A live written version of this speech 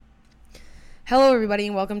Hello, everybody,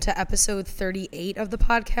 and welcome to episode 38 of the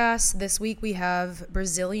podcast. This week we have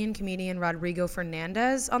Brazilian comedian Rodrigo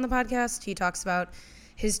Fernandes on the podcast. He talks about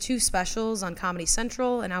his two specials on Comedy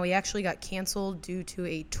Central and how he actually got canceled due to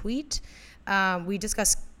a tweet. We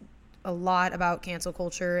discuss a lot about cancel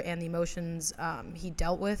culture and the emotions he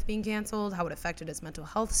dealt with being canceled, how it affected his mental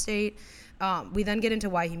health state. We then get into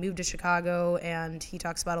why he moved to Chicago, and he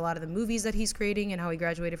talks about a lot of the movies that he's creating and how he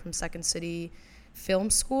graduated from Second City Film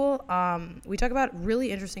School. We talk about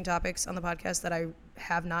really interesting topics on the podcast that I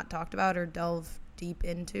have not talked about or delve deep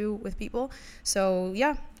into with people. So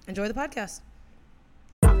yeah, enjoy the podcast.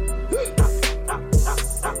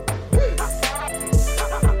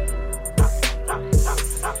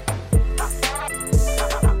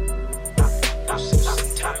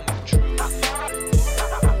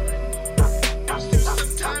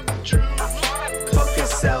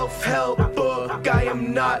 Self-help book, I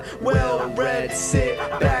am not well-read. Sit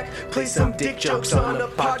back, play some dick jokes on a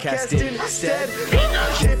podcast instead.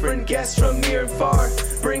 Different guests from near and far,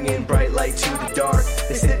 bringing bright light to the dark.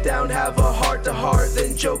 They sit down, have a heart-to-heart,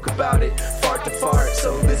 then joke about it, fart to fart.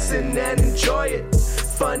 So listen and enjoy it.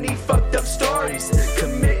 Funny, fucked up stories,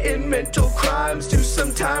 committing mental crimes. Do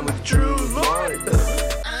some time with Drew Lord.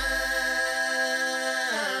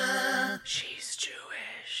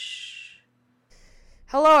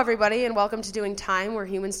 Hello, everybody, and welcome to Doing Time, where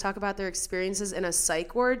humans talk about their experiences in a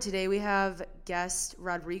psych ward. Today we have guest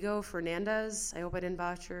Rodrigo Fernandes. I hope I didn't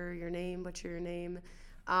butcher your name.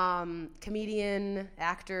 Comedian,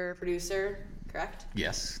 actor, producer, correct?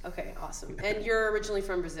 Yes. Okay, awesome. And you're originally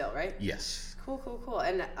from Brazil, right? Yes. Cool.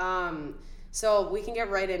 And so we can get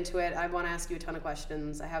right into it. I want to ask you a ton of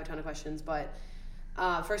questions. I have a ton of questions, but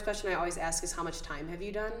first question I always ask is, how much time have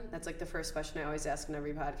you done? That's like the first question I always ask in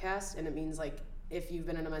every podcast, and it means like if you've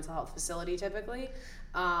been in a mental health facility typically,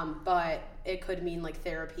 but it could mean like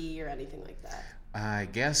therapy or anything like that. I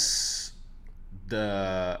guess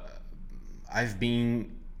I've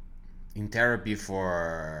been in therapy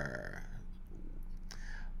for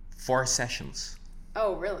 4 sessions.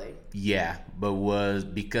 Oh, really? Yeah, but was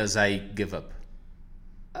because I give up.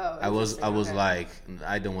 Oh, I was okay. like,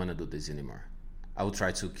 I don't want to do this anymore. I will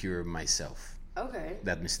try to cure myself. Okay.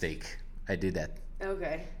 That mistake. I did that.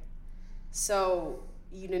 Okay. So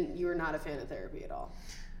you were not a fan of therapy at all?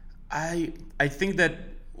 I think that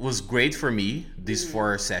was great for me. These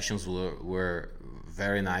 4 sessions were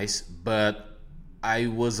very nice, but I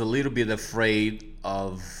was a little bit afraid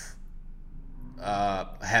of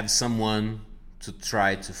have someone to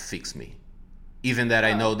try to fix me. Even that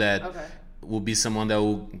I know that will be someone that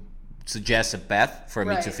will suggest a path for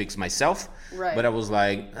me to fix myself. Right. But I was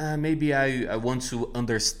like, maybe I want to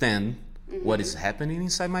understand what is happening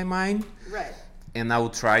inside my mind. Right. And I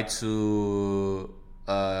will try to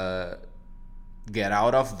get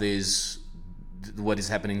out of this, what is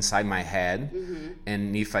happening inside my head.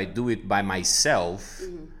 And if I do it by myself,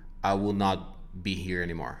 I will not be here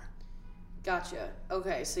anymore. Gotcha.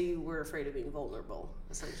 Okay, so you were afraid of being vulnerable,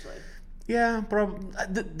 essentially. Yeah, probably.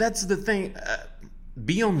 That's the thing.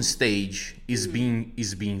 Being on stage is being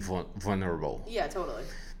vulnerable. Yeah, totally.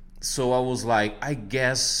 So I was like, I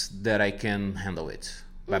guess that I can handle it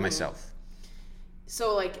by myself.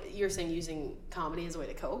 So, like, you're saying using comedy as a way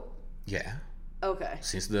to cope? Yeah. Okay.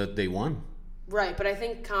 Since the day one. Right, but I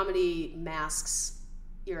think comedy masks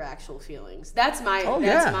your actual feelings. That's my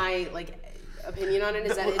like opinion on it.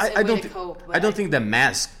 Is that it's a way to cope? I don't think that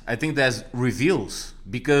mask. I think that reveals,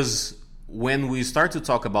 because when we start to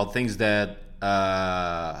talk about things that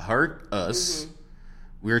hurt us,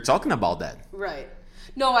 we're talking about that. Right.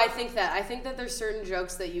 No, I think that there's certain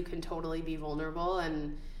jokes that you can totally be vulnerable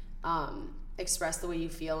and express the way you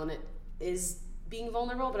feel, and it is being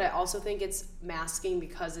vulnerable, but I also think it's masking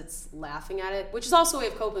because it's laughing at it, which is also a way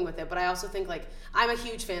of coping with it. But I also think, like, I'm a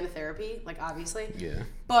huge fan of therapy, like, obviously. Yeah.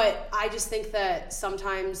 But I just think that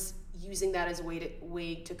sometimes using that as a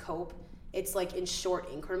way to cope, it's like in short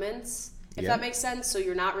increments, if that makes sense. So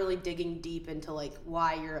you're not really digging deep into like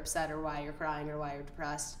why you're upset or why you're crying or why you're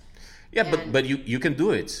depressed. Yeah, but you can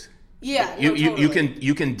do it. Yeah, totally.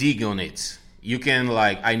 you can dig on it. You can,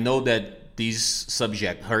 like, I know that this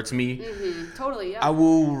subject hurts me. Totally, yeah. I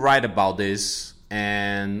will write about this,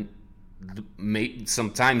 and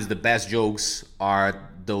sometimes the best jokes are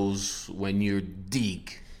those when you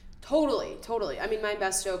dig. Totally. I mean, my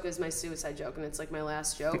best joke is my suicide joke, and it's like my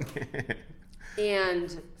last joke.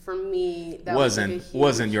 And for me, that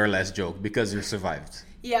wasn't your last joke because you survived.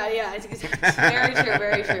 Yeah, it's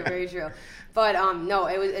very true. But no,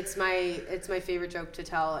 it's my favorite joke to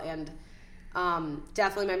tell, and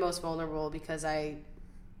definitely my most vulnerable, because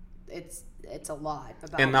it's a lot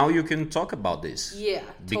about. And now you can talk about this. Yeah,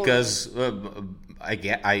 because I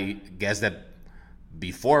guess that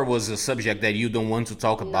before was a subject that you don't want to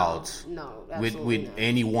talk about with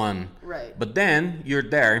anyone. Right. But then you're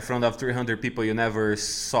there in front of 300 people you never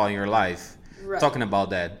saw in your life, talking about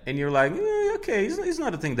that, and you're like, okay, it's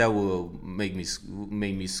not a thing that will make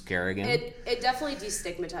me scared again. It definitely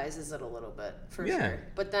destigmatizes it a little bit, for sure.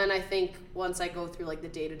 But then I think once I go through like the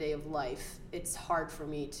day-to-day of life, it's hard for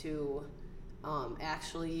me to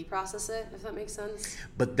actually process it, if that makes sense.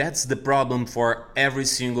 But that's the problem for every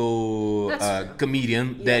single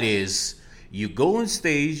comedian. That is, you go on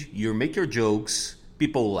stage, you make your jokes,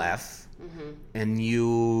 people laugh, and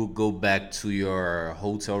you go back to your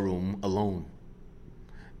hotel room alone.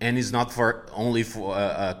 And it's not only for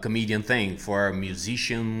a comedian thing, for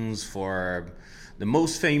musicians, for the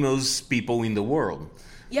most famous people in the world.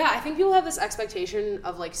 Yeah, I think people have this expectation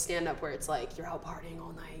of like stand-up where it's like you're out partying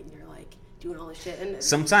all night and you're like doing all this shit. And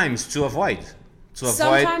sometimes to avoid.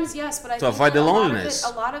 Sometimes yes, but I think avoid the loneliness. A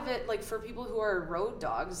lot of it, like for people who are road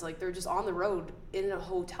dogs, like they're just on the road in a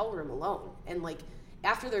hotel room alone, and like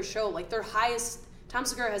after their show, like their highest. Tom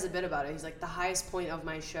Segura has a bit about it. He's like, the highest point of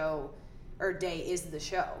my show or day is the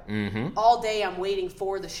show. Mm-hmm. All day I'm waiting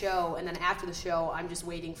for the show, and then after the show, I'm just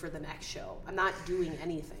waiting for the next show. I'm not doing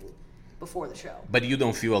anything before the show. But you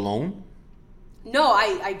don't feel alone? No,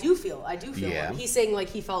 I do feel yeah. Alone. He's saying like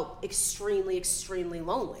he felt extremely, extremely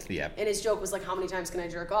lonely. Yeah. And his joke was like, how many times can I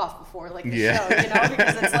jerk off before like the show? You know,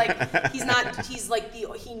 because it's like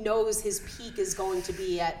he knows his peak is going to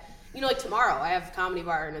be at, you know, like tomorrow I have Comedy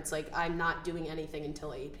Bar and it's like I'm not doing anything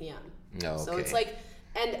until 8 p.m. Oh, okay. So it's like,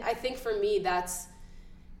 and I think for me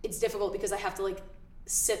it's difficult because I have to like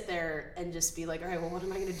sit there and just be like, all right, well, what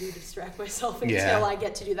am I going to do to distract myself until I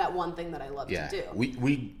get to do that one thing that I love to do?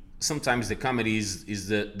 We sometimes the comedy is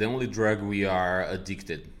the only drug we are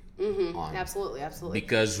addicted on. Absolutely.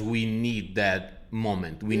 Because we need that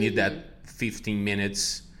moment. We need that 15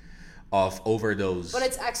 minutes of overdose. But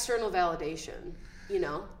it's external validation, you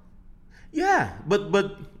know? Yeah,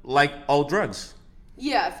 but like all drugs.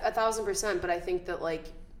 Yeah, 1,000%. But I think that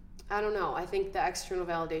like, I don't know. I think the external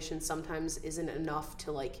validation sometimes isn't enough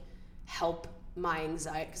to like help my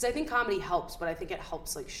anxiety. Because I think comedy helps, but I think it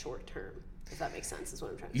helps like short term. If that makes sense, is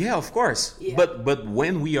what I'm trying to say. Yeah, of course. Yeah. But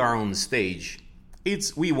when we are on stage,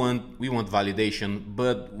 we want validation,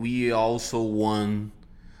 but we also want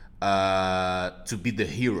to be the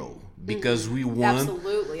hero because we want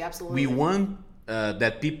absolutely. We want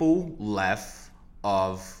that people laugh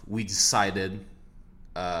of we decided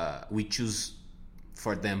we choose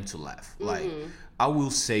for them to laugh. Like I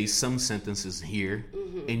will say some sentences here,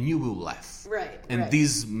 and you will laugh. Right. And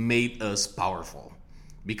this made us powerful.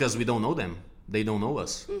 Because we don't know them. They don't know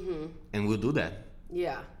us. And we'll do that.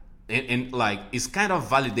 Yeah. And like, it's kind of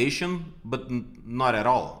validation, but not at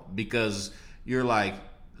all. Because you're like,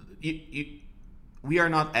 we are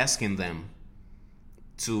not asking them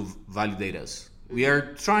to validate us. We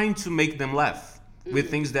are trying to make them laugh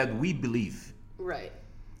with things that we believe. Right.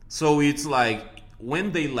 So it's like,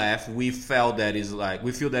 when they laugh, we feel that it's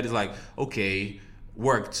like, okay,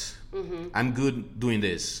 worked. I'm good doing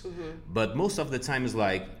this. But most of the time it's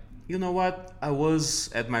like, you know what? I was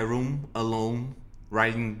at my room alone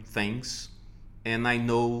writing things and I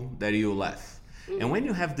know that you'll laugh. And when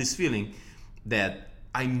you have this feeling that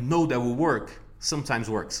I know that will work, sometimes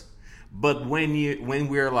works. But when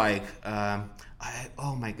we're like,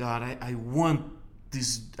 oh my God, I want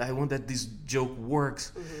that this joke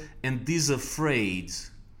works, and this afraid,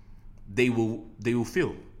 they will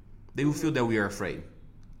feel. They will feel that we are afraid.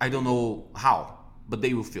 I don't know how, but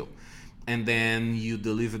they will feel. And then you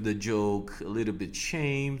deliver the joke a little bit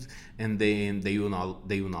shamed, and then they will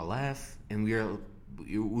not laugh, and we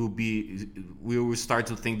will start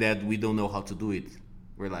to think that we don't know how to do it.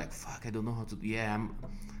 We're like, fuck, I don't know how to. Yeah,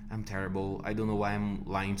 I'm terrible. I don't know why I'm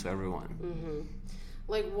lying to everyone.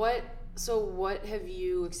 Like what? So what have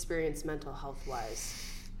you experienced mental health wise?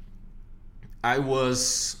 I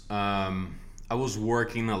was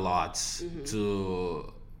working a lot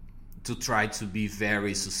to try to be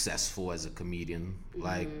very successful as a comedian,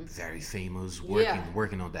 like very famous,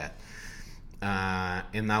 working on that.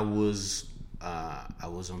 And I was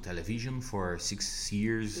on television for 6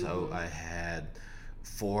 years. I had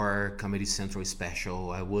 4 Comedy Central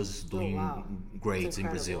special. I was doing great in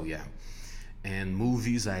Brazil, and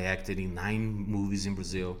movies. I acted in 9 movies in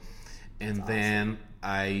Brazil, and then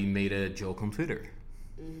I made a joke on Twitter.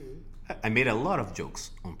 I made a lot of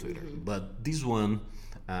jokes on Twitter, but this one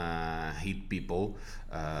hit people.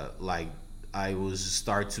 Like I was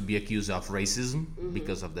start to be accused of racism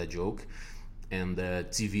because of that joke, and the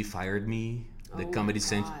TV fired me The Comedy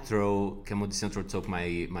Central took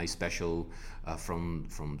my special from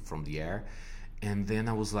the air, and then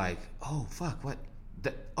I was like, oh fuck, what?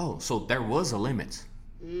 So there was a limit.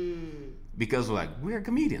 Because like we're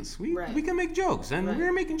comedians, we can make jokes, and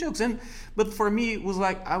we're making jokes, but for me it was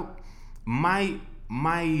like my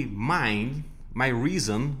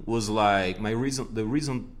reason was like the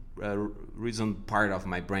reason part of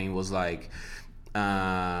my brain was like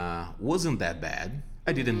wasn't that bad.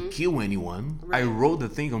 I didn't kill anyone. I wrote the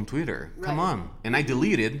thing on Twitter. Come on. And I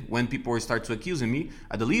deleted when people start to accusing me.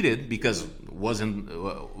 I deleted because wasn't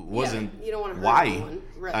you don't want to hurt why anyone.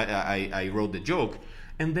 I wrote the joke.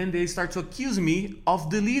 And then they start to accuse me of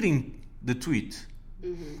deleting the tweet.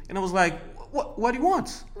 And I was like, what do you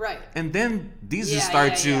want? Right. And then this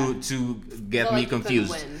started to get me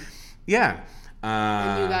confused. Yeah.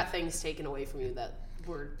 And you got things taken away from you that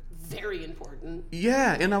were very important.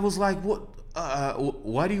 Yeah, and I was like,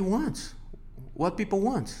 what do you want? What people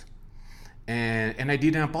want? And I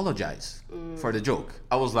didn't apologize for the joke.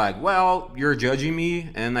 I was like, well, you're judging me,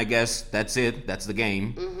 and I guess that's it. That's the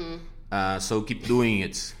game. So keep doing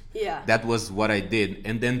it. Yeah. That was what I did.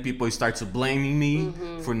 And then people start to blaming me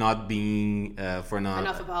for not being, for not...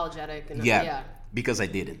 enough apologetic. Because I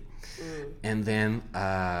didn't. And then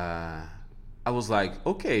I was like,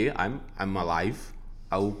 okay, I'm alive.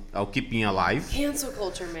 I'll keep being alive. Cancel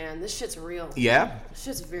culture, man. This shit's real. Yeah. This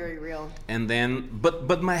shit's very real. And then,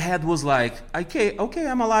 but my head was like, okay,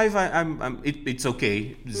 I'm alive. It's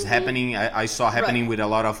okay. It's happening. I saw happening with a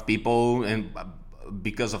lot of people, and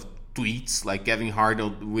because of tweets like Kevin Hart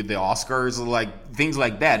with the Oscars, like things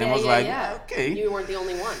like that. And I was like, okay. You weren't the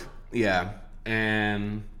only one. Yeah.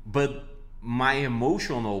 But my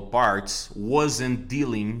emotional parts wasn't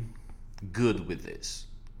dealing good with this.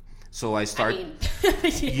 So I start. So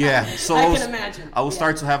I can imagine. I will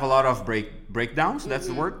start to have a lot of breakdowns. That's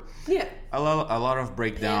the word. Yeah. A lot of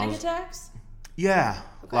breakdowns. Panic attacks. Yeah.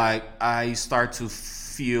 Okay. Like I start to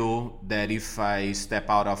feel that if I step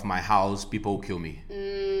out of my house, people will kill me.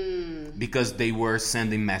 Because they were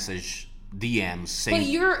sending DMs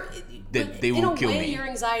saying that they will kill me. In a way, your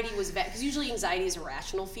anxiety was because usually anxiety is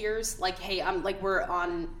irrational fears. Like, hey, we're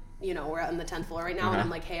on the 10th floor right now, and I'm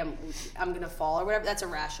like, hey, I'm gonna fall or whatever. That's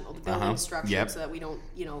irrational. The building structure so that we don't,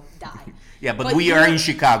 die. Yeah, but we are in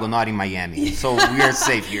Chicago, not in Miami, so we are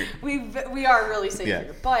safe here. We are really safe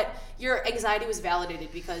here. But your anxiety was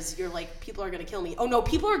validated because you're like, people are gonna kill me. Oh no,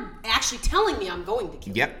 people are actually telling me I'm going to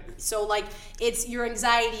kill you. So like, it's your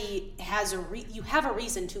anxiety has you have a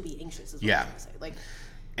reason to be anxious. Is what I'm trying to say. Like,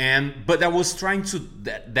 but I was trying to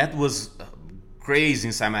that was crazy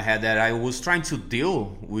inside my head that I was trying to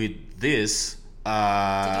deal with this.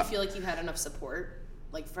 Did you feel like you had enough support,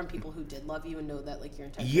 like from people who did love you and know that like your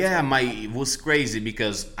intentions? Yeah, it was crazy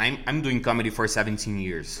because I'm doing comedy for 17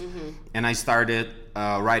 years, and I started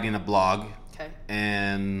writing a blog. Okay.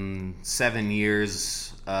 And 7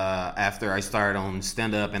 years after I started on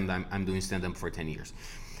stand up, and I'm doing stand up for 10 years.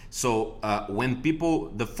 So when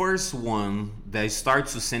the first one that start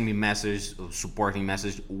to send me supporting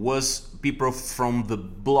message was people from the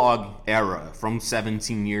blog era from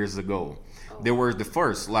 17 years ago. They were the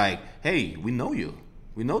first, like, hey, we know you.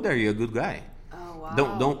 We know that you're a good guy. Oh,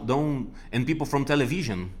 wow. Don't. And people from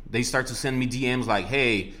television, they start to send me DMs like,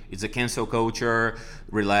 hey, it's a cancel culture.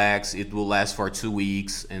 Relax. It will last for 2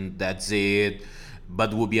 weeks and that's it.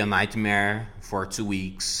 But it will be a nightmare for 2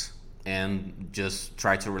 weeks. And just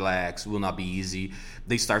try to relax. It will not be easy.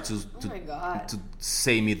 They start to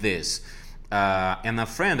say me this. And a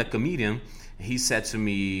friend, a comedian, he said to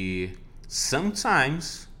me,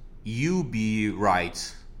 sometimes you be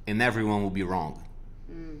right and everyone will be wrong.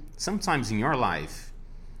 Sometimes in your life,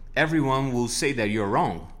 everyone will say that you're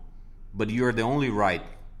wrong, but you're the only right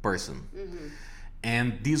person.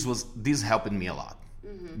 And this helped me a lot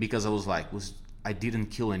because I was like, I didn't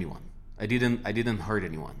kill anyone. I didn't hurt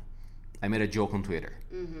anyone. I made a joke on Twitter.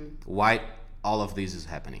 Why all of this is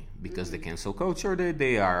happening? Because the cancel culture,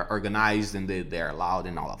 they are organized and they are loud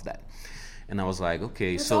and all of that. And I was like,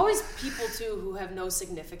 okay, There's always people too who have no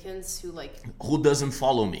significance, who doesn't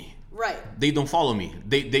follow me. Right. They don't follow me.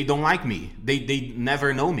 They don't like me. They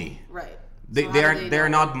never know me. Right. They're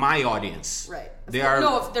not my audience. Right. They are.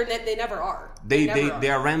 No, they never are. They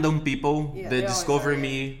are random people that discover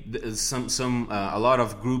me. A lot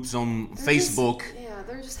of groups on Facebook.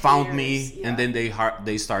 They're just found haters. me, and then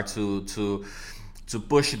they start to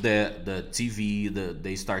push the TV.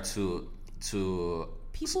 They start to.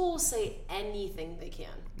 People will say anything they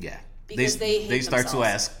can. Yeah. Because they hate start to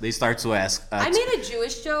ask. They start to ask. I made a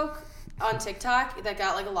Jewish joke on TikTok that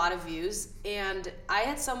got like a lot of views, and I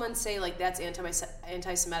had someone say like that's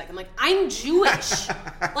anti-Semitic. I'm like, I'm Jewish.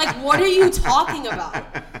 Like, what are you talking about?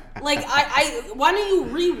 Like, I why don't you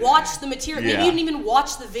rewatch the material? Maybe you didn't even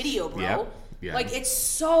watch the video, bro. Yep. Yeah. Like, it's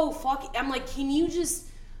so fucking. I'm like, can you just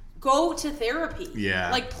go to therapy?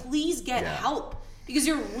 Yeah. Like, please get help. Because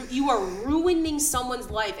you are ruining someone's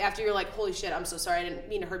life after you're like, holy shit, I'm so sorry, I didn't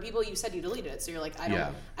mean to hurt people. You said you deleted it, so you're like, I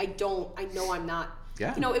know I'm not.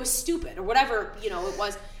 Yeah. You know, it was stupid or whatever. You know, it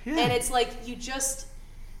was, and it's like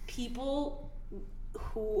people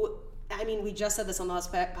who. I mean, we just said this on the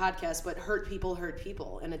last podcast, but hurt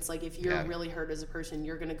people, and it's like if you're really hurt as a person,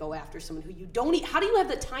 you're gonna go after someone who you don't. How do you have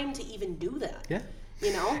the time to even do that? Yeah.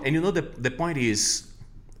 You know. And you know the point is,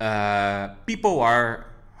 people are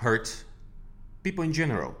hurt. People in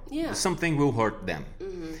general, something will hurt them,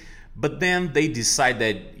 but then they decide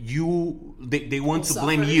that they want to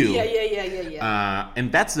blame you. Yeah.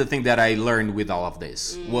 And that's the thing that I learned with all of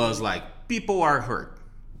this was like people are hurt,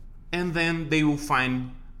 and then they will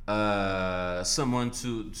find someone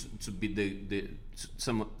to be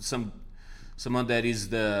someone that is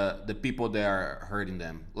the people that are hurting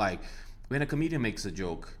them. Like when a comedian makes a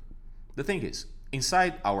joke, the thing is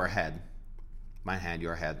inside our head. My head,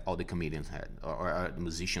 your head, all the comedians' head, or the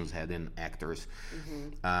musicians' head, and actors.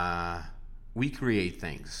 We create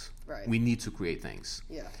things. Right. We need to create things.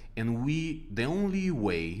 Yeah. And the only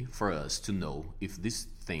way for us to know if this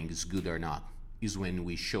thing is good or not is when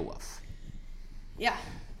we show off. Yeah.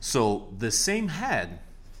 So the same head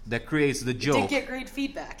that creates the joke did get great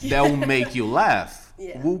feedback. that will make you laugh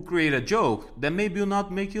will create a joke that maybe will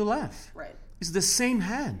not make you laugh. Right. It's the same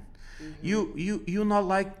head. You not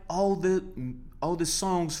like all the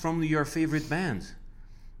songs from your favorite band,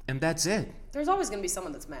 and that's it. There's always going to be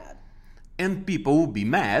someone that's mad, and people will be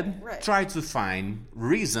mad. Right. Try to find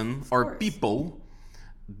reason or people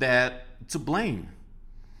that to blame.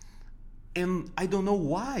 And I don't know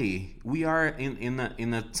why we are in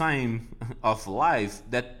a time of life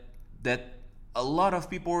that a lot of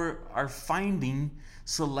people are finding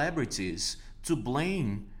celebrities to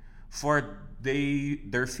blame for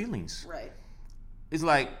their feelings. Right. It's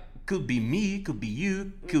like could be me, could be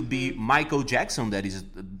you, could be Michael Jackson that is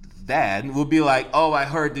dad will be like, oh, I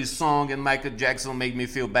heard this song and Michael Jackson made me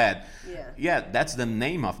feel bad. Yeah, that's the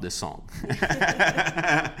name of the song.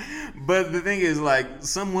 But the thing is, like,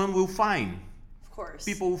 someone will find. Of course.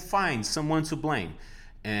 People will find someone to blame.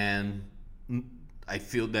 And I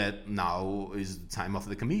feel that now is the time of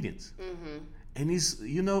the comedians. And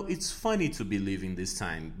it's funny to be living this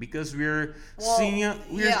time because we're seeing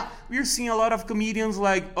a lot of comedians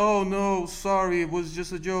like, oh no, sorry, it was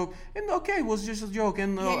just a joke, and okay, it was just a joke,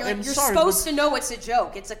 and you're supposed to know it's a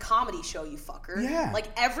joke. It's a comedy show, you fucker. Yeah. Like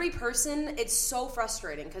every person, it's so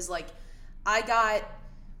frustrating because like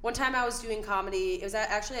one time I was doing comedy. It was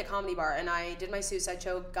actually a comedy bar, and I did my suicide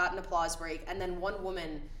choke, got an applause break, and then one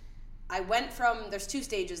woman. I went from, there's two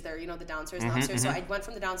stages there, the downstairs and the upstairs. So I went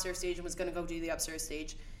from the downstairs stage and was going to go do the upstairs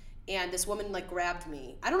stage. And this woman like grabbed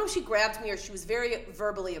me. I don't know if she grabbed me or she was very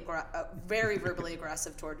verbally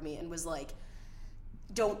aggressive toward me and was like,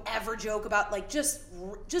 don't ever joke about, like, just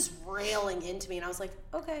railing into me. And I was like,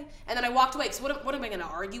 okay. And then I walked away, because what am I going to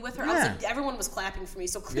argue with her? I was like, everyone was clapping for me,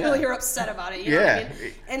 so clearly you're upset about it. You know what I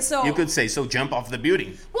mean? And so... You could say, so jump off the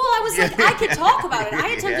building. Well, I was like, I could talk about it. I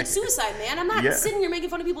attempted suicide, man. I'm not sitting here making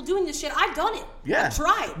fun of people doing this shit. I've done it. Yeah. I've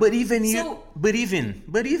tried. But even if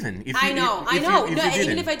even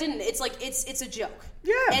if I didn't, it's like, it's a joke.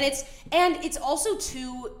 Yeah. And it's also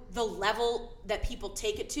to the level that people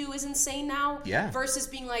take it to is insane now. Yeah. Versus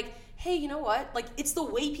being like, hey, you know what? Like, it's the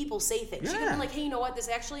way people say things. Yeah. You can be like, hey, you know what? This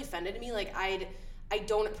actually offended me. Like, I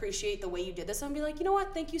don't appreciate the way you did this. And I'd be like, you know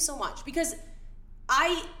what? Thank you so much. Because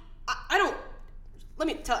I don't. Let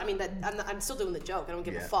me tell. I mean, that I'm still doing the joke. I don't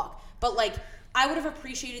give a fuck. But like, I would have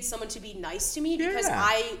appreciated someone to be nice to me because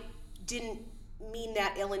I didn't mean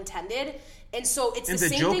that ill-intended. And so it's the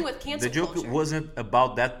same thing with cancel culture. The joke wasn't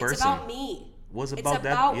about that person. It's about me. Was about it's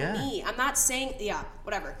about me. I'm not saying,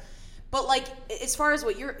 whatever. But like, as far as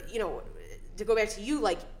what you're, to go back to you,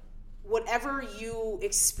 like, whatever you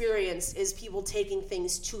experience is people taking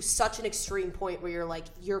things to such an extreme point where you're like,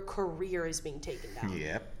 your career is being taken down.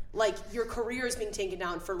 Yep. Like, your career is being taken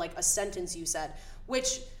down for like a sentence you said,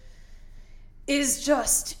 which is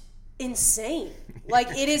just insane. Like,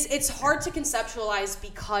 it's hard to conceptualize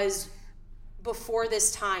because before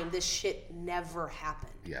this time, this shit never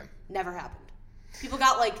happened. Yeah. Never happened. People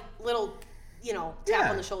got like little, tap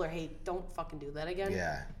on the shoulder. Hey, don't fucking do that again.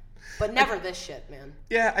 Yeah. But never this shit, man.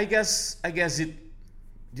 Yeah, I guess it,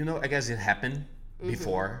 it happened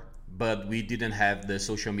before, but we didn't have the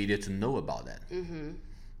social media to know about that.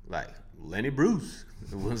 like Lenny Bruce.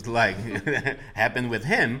 It was like happened with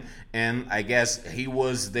him, and I guess he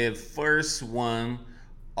was the first one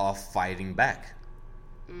of fighting back.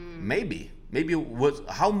 Maybe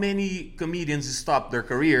how many comedians stopped their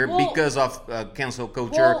career because of cancel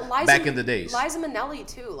culture back in the days? Liza Minnelli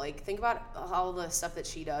too. Like, think about all the stuff that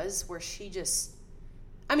she does, where she just,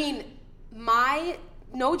 I mean,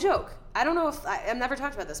 no joke. I don't know if I've never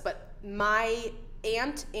talked about this, but my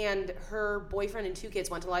aunt and her boyfriend and 2 kids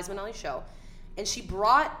went to Liza Minnelli's show, and she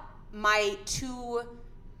brought my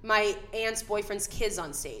aunt's boyfriend's kids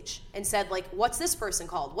on stage and said, like, what's this person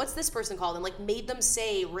called? What's this person called? And, like, made them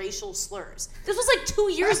say racial slurs. This was, like,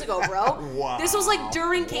 2 years ago, bro. Wow. This was, like,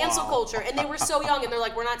 during cancel culture. And they were so young, and they're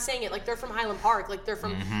like, we're not saying it. Like, they're from Highland Park. Like, they're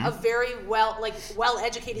from a very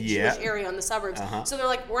well-educated Jewish area in the suburbs. So they're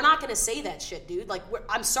like, we're not going to say that shit, dude. Like,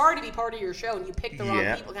 I'm sorry to be part of your show, and you picked the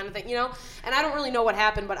wrong people kind of thing, you know? And I don't really know what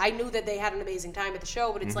happened, but I knew that they had an amazing time at the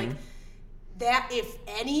show. But it's like, that if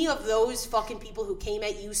any of those fucking people who came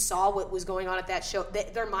at you saw what was going on at that show,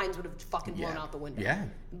 their minds would have fucking blown out the window. Yeah.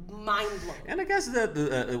 Mind blown. And I guess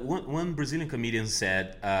that one Brazilian comedian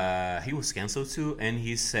said, he was canceled too, and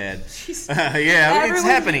he said, it's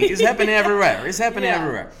happening. It's happening everywhere. It's happening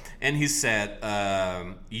everywhere. And he said,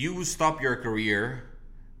 you stop your career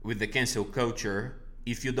with the cancel culture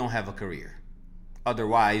if you don't have a career.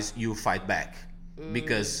 Otherwise, you fight back.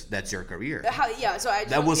 Because that's your career.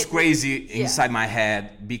 That was crazy inside my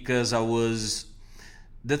head, because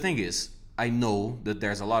the thing is, I know that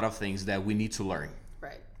there's a lot of things that we need to learn.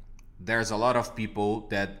 Right. There's a lot of people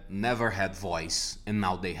that never had voice and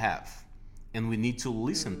now they have. And we need to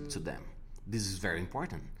listen to them. This is very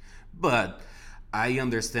important. But I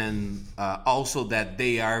understand also that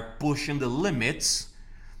they are pushing the limits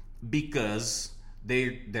because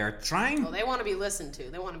they're trying. Well, they want to be listened to.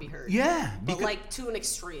 They want to be heard. Yeah, but like to an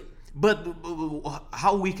extreme. But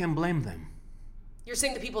how we can blame them? You're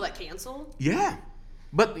saying the people that cancel? Yeah,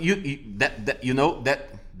 but that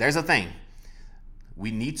there's a thing.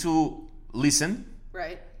 We need to listen.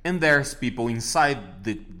 Right. And there's people inside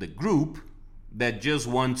the group that just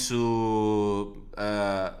want to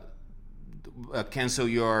cancel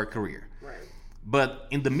your career. Right. But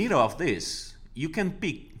in the middle of this, you can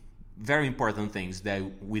pick very important things that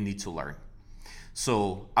we need to learn.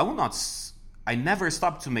 So I never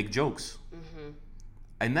stopped to make jokes.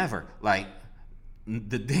 I never, like,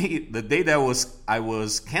 the day that I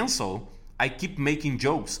was canceled, I keep making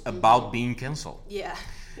jokes about being canceled. Yeah.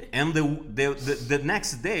 And the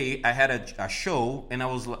next day I had a show,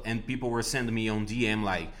 and people were sending me on DM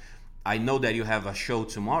like, I know that you have a show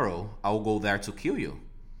tomorrow, I'll go there to kill you.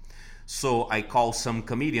 So I call some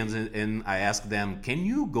comedians and I ask them, can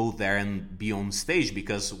you go there and be on stage?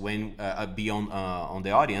 Because when be on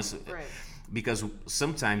the audience, right. Because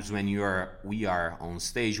sometimes when we are on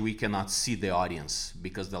stage, we cannot see the audience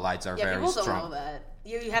because the lights are very strong. People don't know that.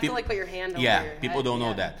 You have to like put your hand over your head. People don't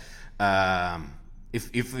know that.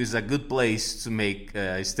 If it's a good place to make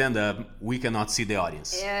stand-up, we cannot see the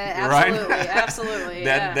audience. Yeah, absolutely, right? Absolutely.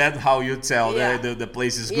 That's how you tell the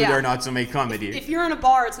place is good or not to make comedy. If you're in a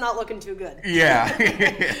bar, it's not looking too good. Yeah.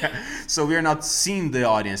 So we're not seeing the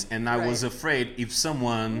audience, and I was afraid if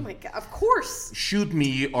someone oh my God, of course, shoot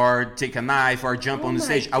me or take a knife or jump on the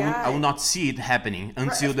stage, I will not see it happening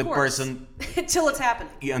until the person until it's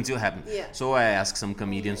happening. Yeah, until it happens. Yeah. So I asked some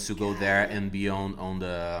comedians to go there and be on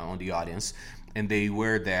the audience. And they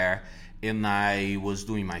were there, and I was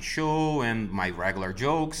doing my show and my regular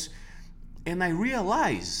jokes, and I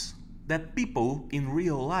realized that people in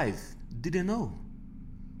real life didn't know.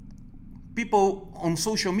 People on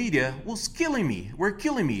social media were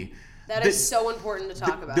killing me. That is so important to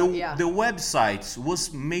talk about. The websites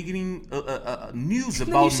was making news about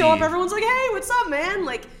me. Then you show up, everyone's like, "Hey, what's up, man?"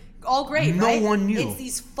 Like, all great, right? No one knew. It's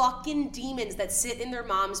these fucking demons that sit in their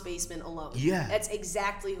mom's basement alone. Yeah. That's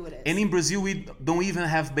exactly who it is. And in Brazil, we don't even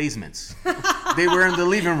have basements. They were in the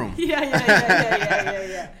living room.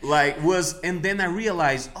 Yeah. And then I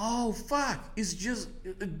realized, oh, fuck,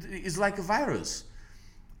 it's like a virus.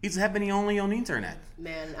 It's happening only on the internet.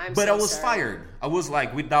 Man, I was fired. I was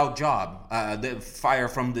like without job, the fire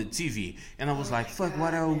from the TV. And I was like, fuck,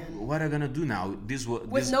 what am I gonna do now?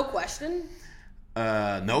 No question?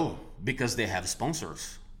 No, because they have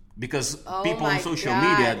sponsors. Because people on social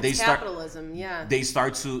media, they start capitalism. Yeah. They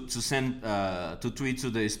start to send to tweet to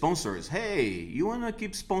the sponsors. Hey, you wanna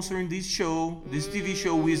keep sponsoring this show, this TV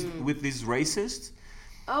show with this racist?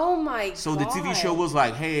 Oh my God. So the TV show was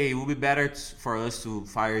like, hey, it would be better for us to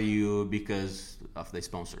fire you because of the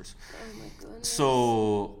sponsors. Oh my goodness.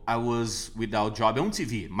 So I was without job on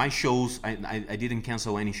TV. My shows, I didn't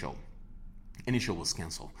cancel any show. Any show was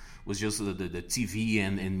canceled. was just the TV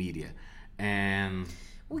and media. And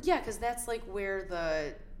well, yeah, because that's like where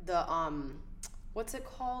the what's it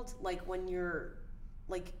called? Like when you're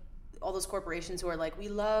like all those corporations who are like,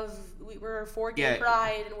 we're for gay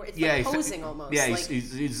pride, and it's like posing almost. Yeah, like,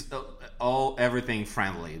 it's all everything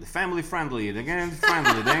friendly, the family friendly, the game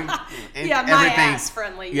friendly, then yeah, my ass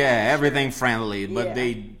friendly. Yeah, everything friendly, but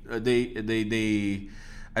they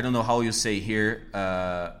I don't know how you say here.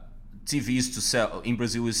 TV is to sell. In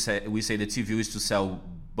Brazil, we say the TV is to sell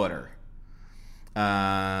butter.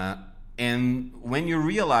 And when you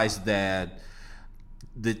realize that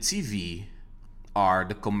the TV are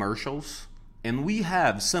the commercials, and we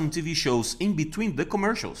have some TV shows in between the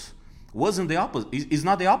commercials. Wasn't the opposite? It's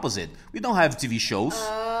not the opposite. We don't have TV shows.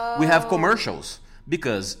 We have commercials,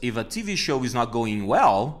 because if a TV show is not going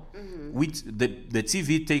well, the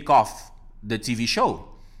TV take off the TV show,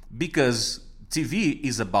 because TV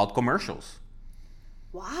is about commercials.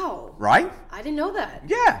 Wow. Right? I didn't know that.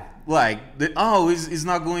 Yeah. Like, it's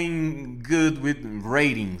not going good with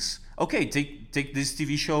ratings. Okay, take this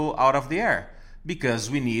TV show out of the air, because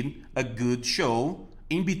we need a good show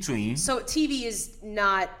in between. So TV is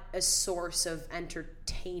not a source of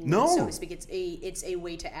entertainment, so to speak. It's a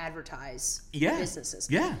way to advertise businesses.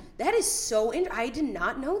 Yeah. That is so I did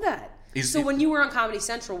not know that. When you were on Comedy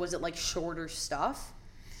Central, was it like shorter stuff?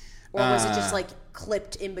 Or was it just like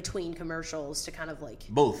clipped in between commercials to kind of like...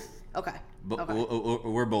 Both. Okay.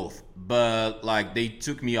 We're both. But like they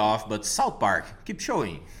took me off, but South Park, keep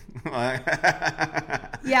showing.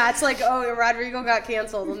 Yeah, it's like, Rodrigo got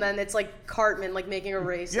canceled, and then it's like Cartman like making a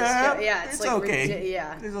racist. Yeah, it's like okay.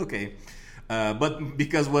 Yeah, it's okay. But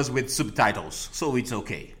because it was with subtitles, so it's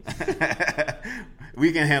okay.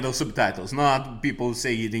 We can handle subtitles, not people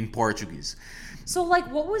say it in Portuguese. So, like,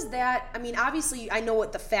 what was that? I mean, obviously, I know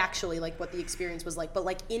what what the experience was like, but,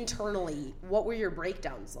 like, internally, what were your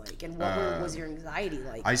breakdowns like, and what was your anxiety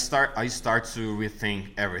like? I start to rethink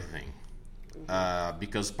everything,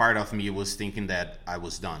 because part of me was thinking that I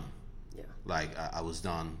was done. Yeah. Like, I was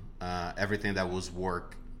done. Everything that was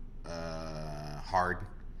work hard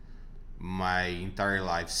my entire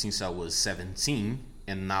life since I was 17,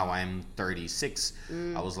 and now I'm 36.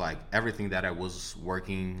 I was like, everything that I was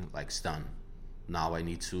working, like, is done. Now I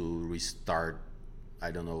need to restart,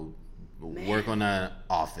 I don't know, work on an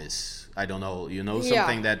office. I don't know,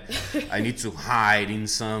 something that I need to hide in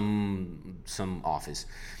some office.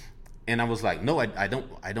 And I was like, no, I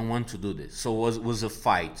don't want to do this. So it was a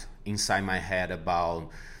fight inside my head about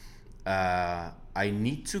I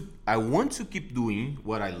want to keep doing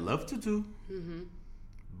what I love to do,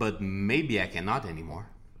 but maybe I cannot anymore.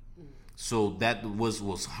 So that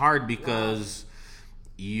was hard, because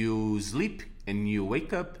you sleep and you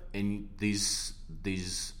wake up, and this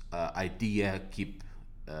idea keep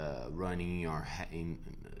running in your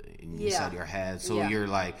inside your head. So you're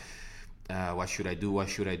like, what should I do? What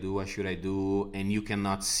should I do? What should I do? And you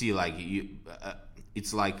cannot see, like,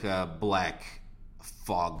 it's like a black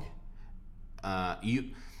fog.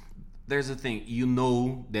 There's a thing,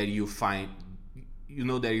 that you find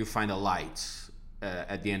a light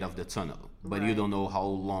at the end of the tunnel, but you don't know how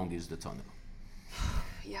long is the tunnel.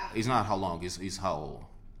 Yeah. It's not how long, it's how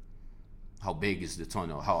big is the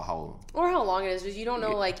tunnel, or how long it is, because you don't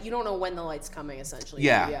know, like, you don't know when the light's coming, essentially.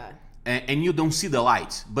 Yeah. And you don't see the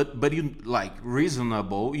light, but you, like,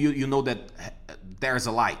 reasonable, you know that there's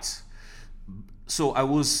a light. So I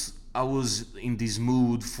was in this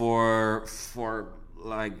mood for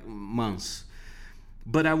like months,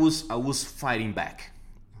 but I was fighting back.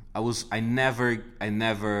 I never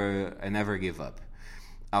give up.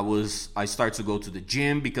 I start to go to the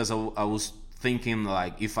gym, because I was thinking,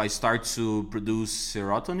 like, if I start to produce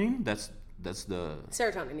serotonin, that's the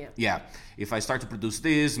serotonin, yeah. If I start to produce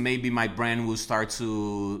this, maybe my brain will start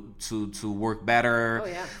to work better. Oh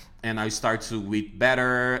yeah. And I start to eat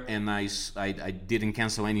better, and I didn't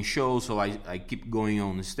cancel any shows, so I keep going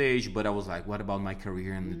on the stage. But I was like, what about my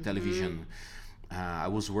career in the television? I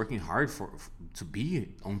was working hard to be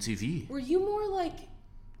on TV. Were you more like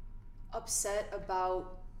upset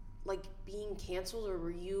about like being canceled, or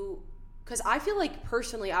were you? Because I feel like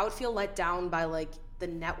personally, I would feel let down by like the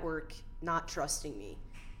network not trusting me,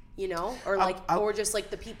 or like, or just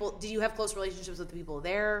like the people. Did you have close relationships with the people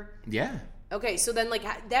there? Yeah. Okay, so then like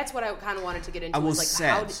that's what I kind of wanted to get into. I was like,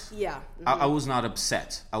 sad. I was not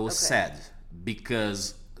upset. I was sad,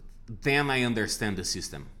 because then I understand the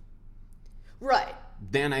system. Right.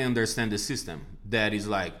 Then I understand the system. That is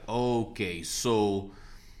like, okay, so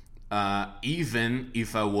even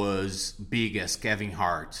if I was big as Kevin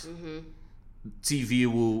Hart, TV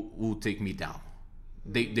will take me down.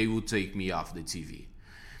 They will take me off the TV.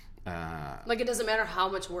 Like, it doesn't matter how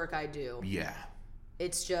much work I do. Yeah.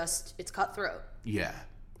 It's cutthroat. Yeah.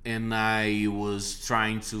 And I was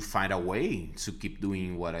trying to find a way to keep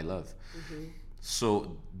doing what I love. Mm-hmm.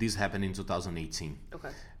 So this happened in 2018. Okay.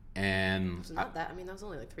 And it's not that was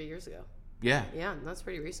only like 3 years ago. Yeah. Yeah, that's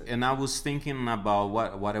pretty recent. And I was thinking about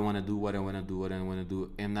what I want to do,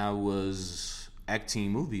 and I was acting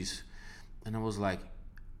in movies, and I was like,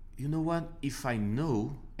 you know what? If I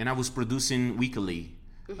know, and I was producing weekly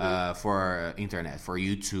for internet, for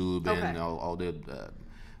YouTube, and all the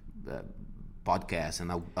podcasts,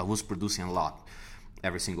 and I was producing a lot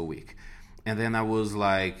every single week. And then I was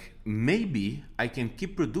like, maybe I can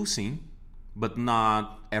keep producing, but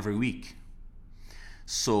not every week.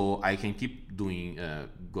 So I can keep doing,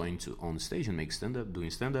 going to on stage and make doing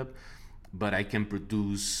stand-up, but I can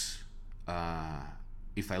produce,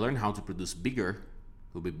 if I learn how to produce bigger,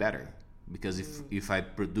 it will be better. Because if I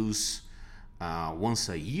produce once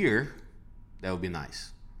a year, that would be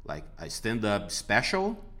nice. Like a stand-up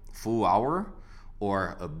special, full hour,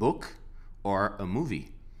 or a book, or a movie.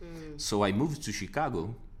 So I moved to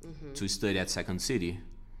Chicago to study at Second City.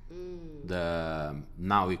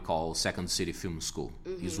 Now we call Second City Film School.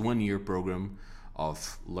 It's 1 year program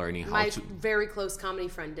of learning how to... My very close comedy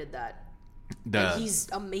friend did that. He's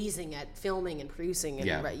amazing at filming and producing.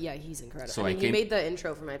 And he's incredible. So he made the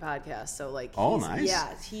intro for my podcast. So like, nice.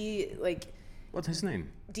 Yeah, he like. What's his name?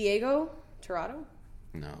 Diego Torado.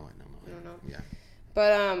 No, I don't know. Yeah.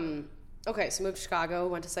 But okay, so moved to Chicago,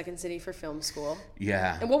 went to Second City for film school.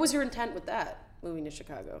 Yeah. And what was your intent with that, moving to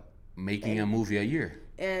Chicago? Making a movie a year.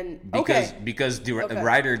 And because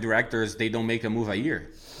writer-directors, they don't make a movie a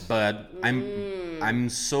year. But I'm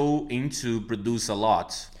so into produce a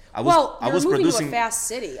lot. I was moving producing to a fast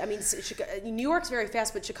city. I mean, New York's very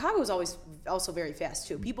fast, but Chicago is always also very fast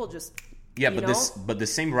too. People just but the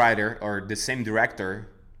same writer or the same director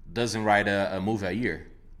doesn't write a movie a year.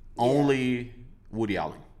 Only Woody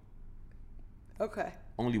Allen. Okay.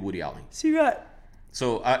 Only Woody Allen.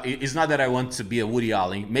 So it's not that I want to be a Woody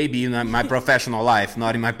Allen. Maybe in my professional life,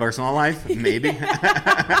 not in my personal life. Maybe.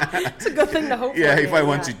 It's a good thing to hope for. Yeah, if I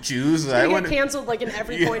want to choose. I want to get canceled like in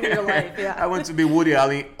every point of your life. Yeah. I want to be Woody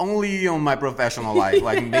Allen only on my professional life.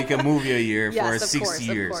 Like make a movie a year for 6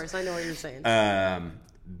 years. Of course, I know what you're saying.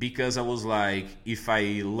 Because I was like, if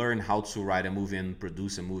I learn how to write a movie and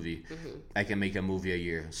produce a movie, I can make a movie a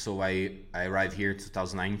year. So I arrived here in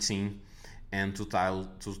 2019. And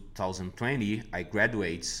 2020, I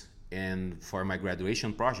graduate, and for my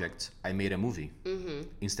graduation project, I made a movie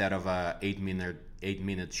instead of a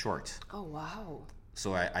 8-minute short. Oh wow!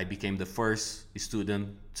 So I became the first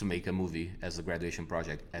student to make a movie as a graduation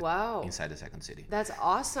project inside the Second City. That's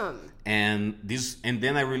awesome. And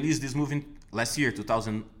then I released this movie last year,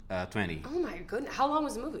 2020. Oh my goodness! How long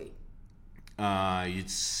was the movie?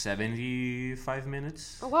 It's 75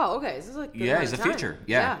 minutes. Oh wow! Okay, this is like it's a feature.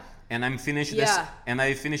 Yeah. And I'm finished this, and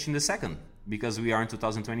I finished in the second because we are in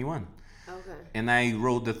 2021. Okay. And I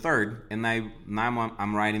wrote the third, and now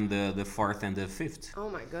I'm writing the fourth and the fifth. Oh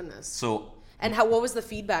my goodness. So. And what was the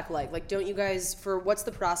feedback like? Like, don't you guys what's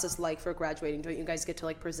the process like for graduating? Don't you guys get to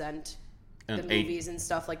like present the movies and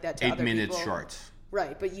stuff like that to other people? 8-minute short.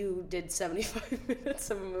 Right, but you did 75 minutes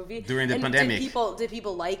of a movie during the pandemic. Did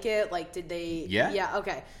people like it? Like, did they? Yeah.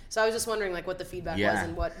 Okay. So I was just wondering, like, what the feedback was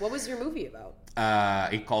and what was your movie about?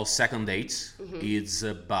 It calls Second Dates. It's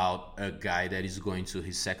about a guy that is going to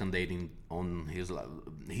his second date on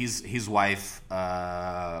his wife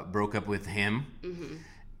broke up with him,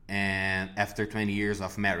 and after 20 years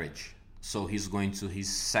of marriage, so he's going to his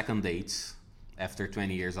second date after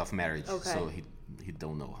 20 years of marriage. Okay. So he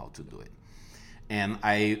don't know how to do it. And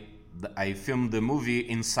I filmed the movie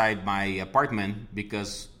inside my apartment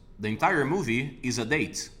because the entire movie is a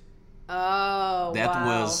date. Oh, that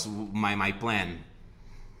was my plan.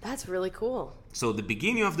 That's really cool. So the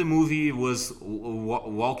beginning of the movie was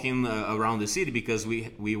walking around the city because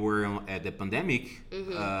we were at the pandemic.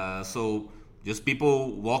 So just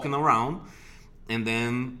people walking around, and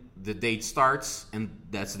then the date starts, and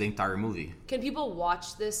that's the entire movie. Can people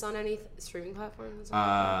watch this on any streaming platforms?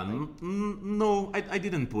 No, I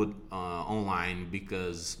didn't put online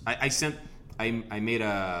because I made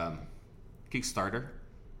a Kickstarter,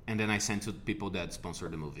 and then I sent to people that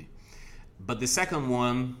sponsored the movie. But the second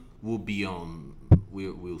one will be on.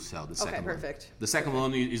 We'll sell the second one. Okay, perfect. The second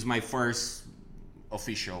one is my first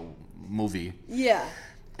official movie. Yeah.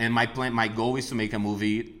 And my goal is to make a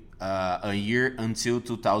movie a year until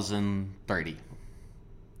 2030.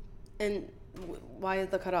 And why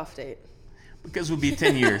the cutoff date? Because it will be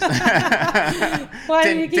 10 years. Why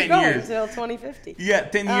do you keep going until 2050? Yeah,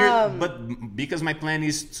 10 years. But because my plan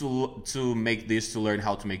is to make this, to learn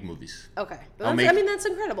how to make movies. Okay. I mean, that's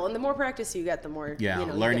incredible. And the more practice you get, the more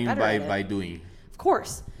learning you get better by doing. Of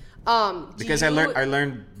course. Because I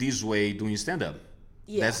learned this way doing stand-up.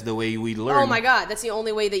 Yeah. That's the way we learn. Oh my God, that's the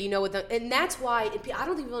only way that you know what and that's why I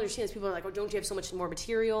don't think people understand this. People are like, "Oh, don't you have so much more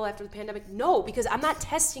material after the pandemic?" No, because I'm not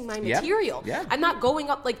testing my material. Yeah. I'm not going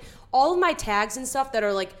up like all of my tags and stuff that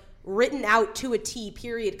are like written out to a T,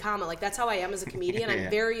 period, comma. Like that's how I am as a comedian. I'm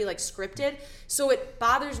very like scripted. So it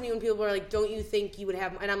bothers me when people are like, "Don't you think you would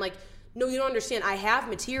have?" And I'm like, "No, you don't understand. I have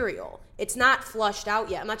material. It's not flushed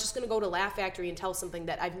out yet. I'm not just going to go to Laugh Factory and tell something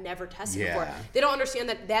that I've never tested before." They don't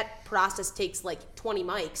understand that process takes like 20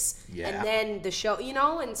 mics and then the show,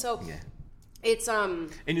 and so it's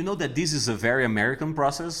And you know that this is a very American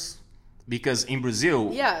process because in Brazil,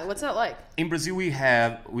 what's that like? In Brazil, we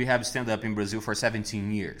have stand up in Brazil for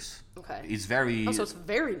 17 years. Okay, it's very. Oh, so it's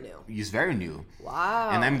very new. It's very new.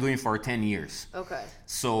 Wow. And I'm doing for 10 years. Okay.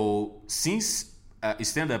 So since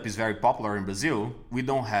stand-up is very popular in Brazil, we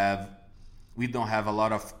don't have a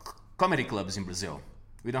lot of comedy clubs in Brazil.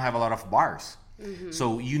 We don't have a lot of bars. Mm-hmm.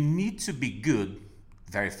 So you need to be good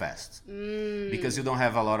very fast because you don't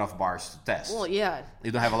have a lot of bars to test. Well, yeah.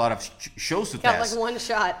 You don't have a lot of shows to Got test. Like one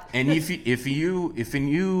shot. And if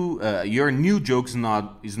your new joke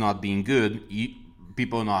is not being good,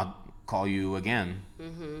 people not call you again.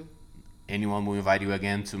 Mm-hmm. Anyone will invite you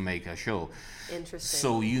again to make a show. Interesting.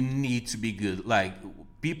 So you need to be good. Like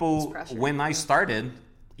people, when I started,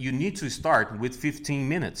 you need to start with 15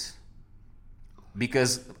 minutes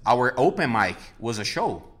because our open mic was a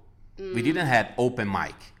show. We didn't have open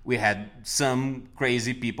mic. We had some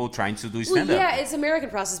crazy people trying to do stand-up. Well, yeah, it's American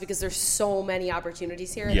process because there's so many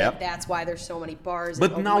opportunities here. Yep. That's why there's so many bars.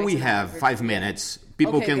 But now we have 5 minutes.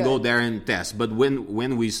 People can go there and test. But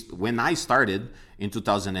when I started in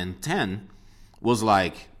 2010, was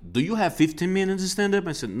like, do you have 15 minutes to stand up?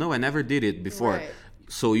 I said, no, I never did it before. Right.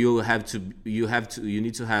 So you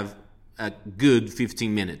need to have a good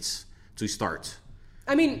 15 minutes to start.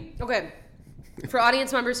 I mean, okay. For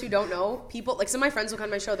audience members who don't know, people like some of my friends will come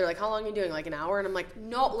to my show. They're like, "How long are you doing? Like an hour?" And I'm like,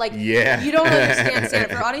 "No, like you don't understand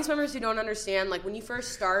stand-up." For audience members who don't understand, like when you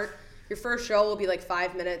first start, your first show will be like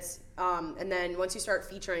 5 minutes, and then once you start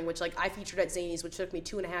featuring, which like I featured at Zanies, which took me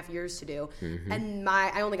 2.5 years to do, and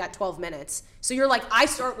I only got 12 minutes. So you're like, I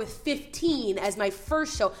start with 15 as my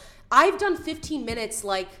first show. I've done 15 minutes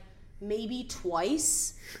like maybe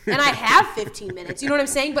twice, and I have 15 minutes. You know what I'm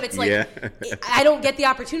saying? But it's like I don't get the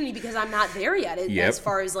opportunity because I'm not there yet as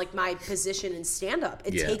far as like my position in stand-up.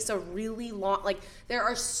 It takes a really long. Like there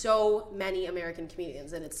are so many American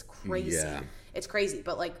comedians, and it's crazy. Yeah. It's crazy,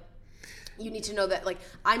 but like. You need to know that, like,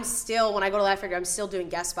 I'm still, when I go to Laugh Factory, I'm still doing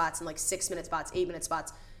guest spots and, like, 6-minute spots, 8-minute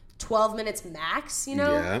spots, 12 minutes max,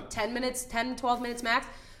 10 minutes, 10, 12 minutes max.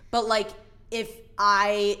 But, like, if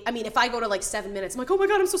I go to, like, 7 minutes, I'm like, oh, my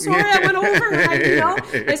God, I'm so sorry, I went over,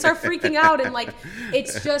 I start freaking out. And, like,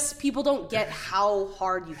 it's just, people don't get how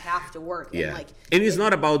hard you have to work. Yeah. And, like, it's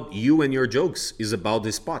not about you and your jokes. It's about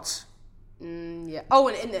the spots. Yeah. Oh,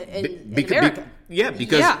 in America.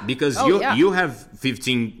 Because you have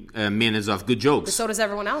 15 minutes of good jokes. But so does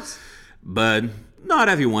everyone else. But not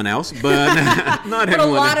everyone else. But not but everyone.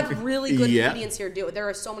 A lot of really good comedians here do it. There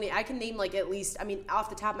are so many. I can name like at least. I mean, off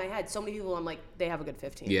the top of my head, so many people. I'm like, they have a good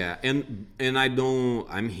 15. Yeah, and I don't.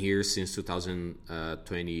 I'm here since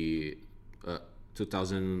 2020,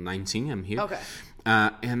 2019. I'm here. Okay.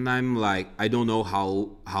 And I'm like, I don't know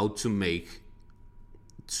how to make.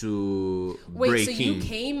 To wait, so you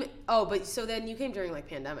came? Oh, but so then you came during like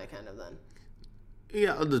pandemic, kind of then.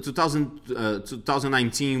 Yeah, the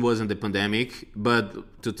 2019 wasn't the pandemic,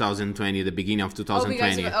 but 2020, the beginning of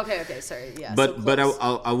 2020. Okay, sorry, yeah. But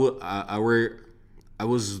I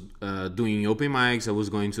was doing open mics. I was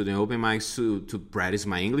going to the open mics to practice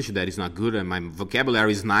my English. That is not good, and my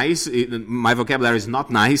vocabulary is nice. My vocabulary is not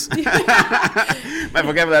nice. My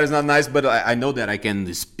vocabulary is not nice, but I know that I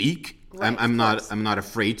can speak. Right, I'm not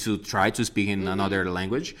afraid to try to speak in another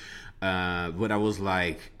language. But I was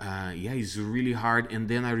like, it's really hard. And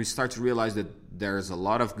then I start to realize that there's a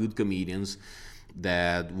lot of good comedians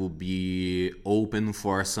that will be open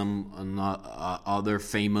for some other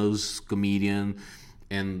famous comedian.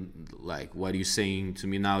 And like what you're saying to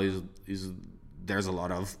me now is there's a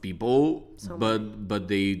lot of people, but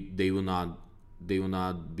they will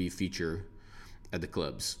not be featured at the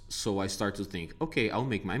clubs. So I start to think, okay, I'll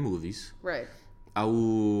make my movies. Right. I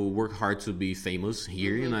will work hard to be famous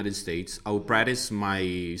here in the United States. I will practice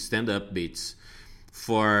my stand-up bits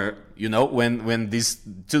for, you know, when these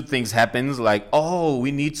two things happens, like, oh, we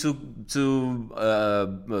need to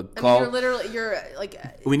call.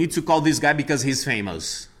 We need to call this guy because he's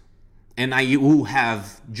famous, and I will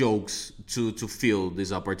have jokes to fill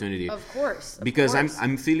this opportunity. Of course. Because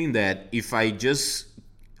I'm feeling that if I just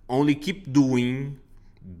only keep doing,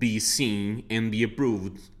 be seen and be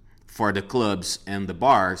approved for the clubs and the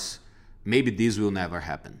bars, maybe this will never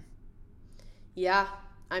happen. Yeah,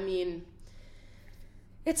 I mean,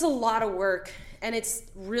 it's a lot of work, and it's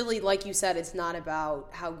really, like you said, it's not about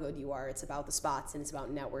how good you are. It's about the spots, and it's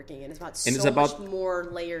about networking, and it's about much more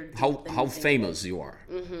layered. How famous you are,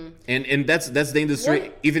 and that's the industry.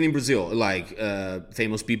 Yeah. Even in Brazil, like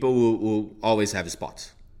famous people will always have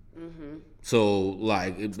spots. So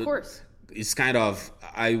like, of course, it's kind of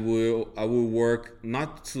I will work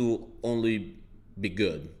not to only be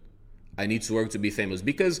good. I need to work to be famous,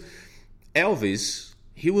 because Elvis,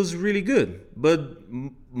 he was really good, but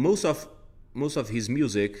most of his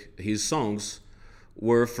music, his songs,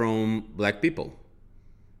 were from black people.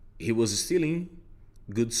 He was stealing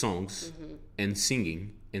good songs and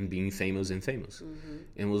singing and being famous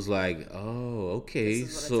and was like, oh, okay,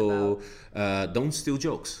 so don't steal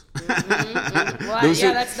jokes. Well,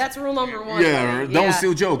 that's rule number one. Yeah, don't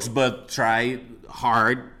steal jokes, but try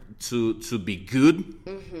hard to be good,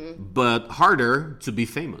 but harder to be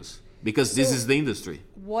famous, because this is the industry.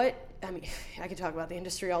 I mean, I could talk about the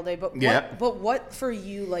industry all day, but what for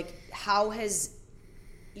you, like, how has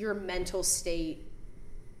your mental state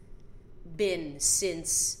been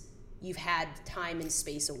since you've had time and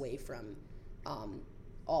space away from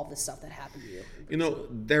all the stuff that happened to you? You know,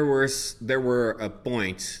 there were a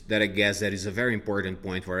point that I guess that is a very important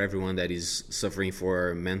point for everyone that is suffering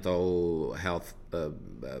for mental health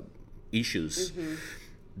issues.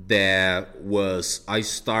 That was, I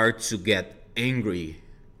start to get angry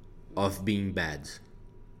of being bad.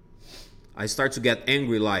 I start to get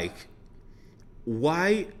angry, like,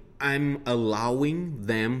 why I'm allowing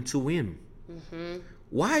them to win?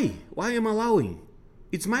 Why I'm allowing?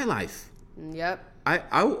 It's my life. Yep.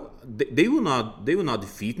 They will not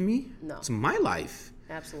defeat me. No. It's my life.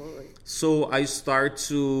 Absolutely. So I start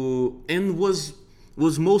to, and was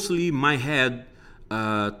mostly my head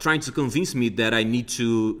trying to convince me that I need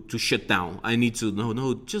to shut down. I need to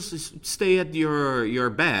no, just stay at your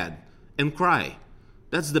bed and cry.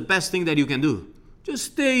 That's the best thing that you can do.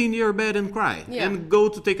 Just stay in your bed and cry, and go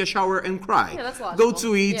to take a shower and cry. Yeah, that's logical. Go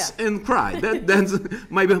to eat and cry. That's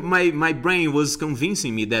my brain was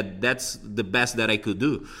convincing me that that's the best that I could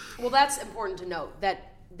do. Well, that's important to note,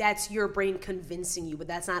 that that's your brain convincing you, but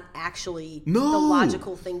that's not actually the No.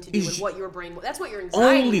 logical thing to do with what your brain. That's what your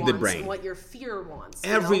anxiety Only wants the brain. and what your fear wants.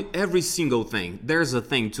 Every single thing. There's a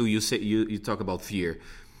thing too. You talk about fear.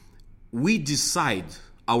 We decide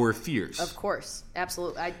our fears. Of course,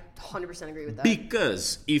 absolutely. I 100% agree with that.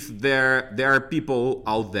 Because if there are people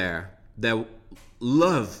out there that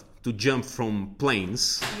love to jump from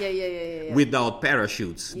planes without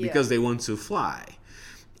parachutes because they want to fly,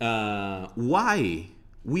 why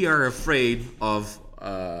we are afraid of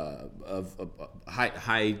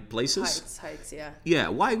high places? Heights, yeah. Yeah,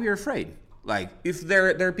 why we are afraid? Like, if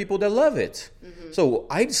there are people that love it. So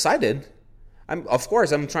I decided. Of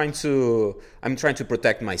course, I'm trying to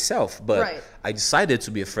protect myself, but I decided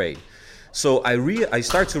to be afraid. So I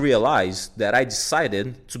start to realize that I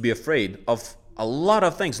decided to be afraid of a lot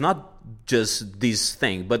of things, not just this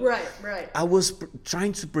thing, but I was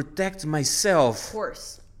trying to protect myself, of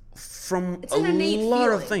course, from a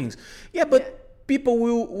lot of things. Yeah, but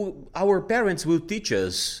people our parents will teach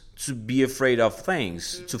us to be afraid of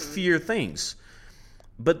things, to fear things.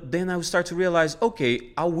 But then I will start to realize,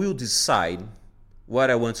 okay, I will decide what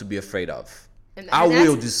I want to be afraid of. And I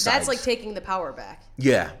will decide. That's like taking the power back.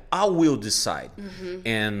 Yeah, I will decide.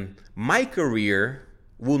 And my career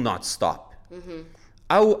will not stop.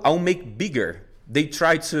 I'll make bigger. They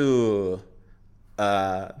try to...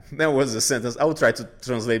 that was a sentence I will try to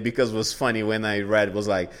translate, because it was funny when I read it. Was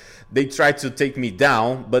like, they tried to take me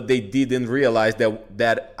down, but they didn't realize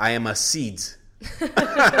that I am a seed.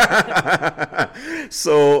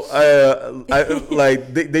 So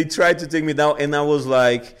they tried to take me down, and I was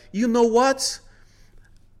like, you know what,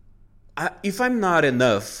 if I'm not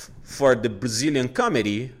enough for the Brazilian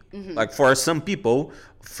comedy, like for some people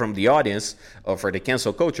from the audience or for the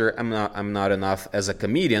cancel culture, I'm not enough as a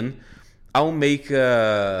comedian. I'll make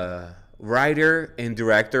a writer and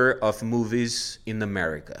director of movies in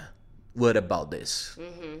America. What about this?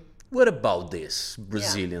 What about this,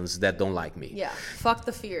 Brazilians that don't like me? Yeah, fuck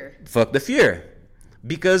the fear. Fuck the fear.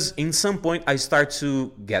 Because in some point, I start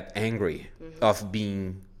to get angry of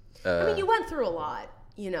being... I mean, you went through a lot,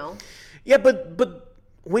 you know? Yeah, but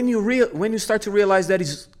when you start to realize that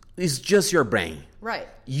it's just your brain. Right.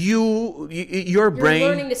 Your You're brain.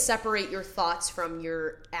 learning to separate your thoughts from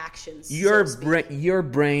your actions. Your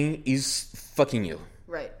brain is fucking you.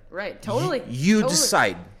 Right. Totally. You totally.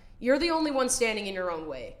 decide. You're the only one standing in your own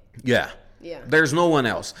way. Yeah. Yeah. There's no one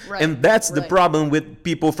else. Right. And that's the problem with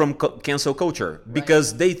people from cancel culture,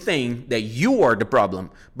 because they think that you are the problem,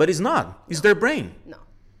 but it's not. It's their brain. No.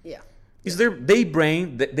 Yeah. It's their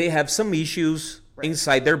brain. They have some issues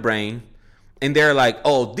inside their brain, and they're like,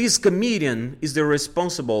 "Oh, this comedian is the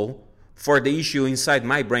responsible for the issue inside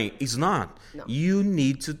my brain." It's not. No. You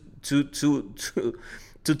need to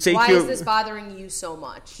take. Why is this bothering you so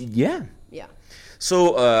much? Yeah. Yeah.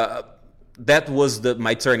 So that was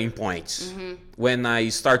my turning point when I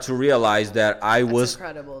start to realize that I was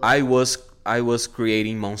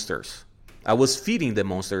creating monsters. I was feeding the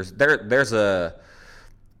monsters. There's a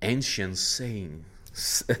ancient saying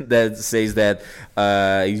that says that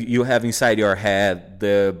you have inside your head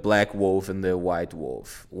the black wolf and the white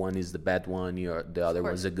wolf. One is the bad one, the other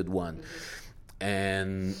one is a good one.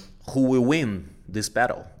 And who will win this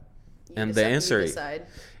battle? And the answer is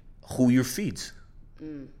who you feed.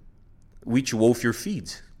 Which wolf you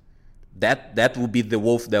feed. That will be the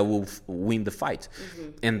wolf that will win the fight.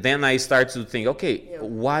 And then I start to think, okay,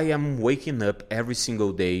 why I'm waking up every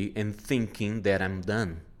single day and thinking that I'm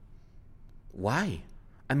done? Why?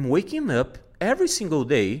 I'm waking up every single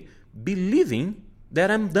day believing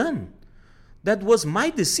that I'm done. That was my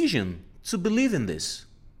decision to believe in this.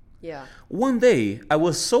 Yeah. One day I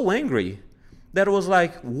was so angry that I was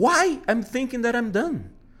like, why I'm thinking that I'm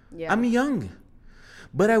done? Yeah. I'm young.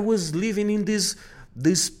 But I was living in the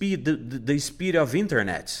speed of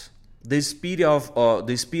internet, the speed of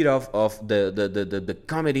the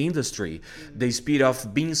comedy industry, the speed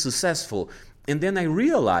of being successful, and then I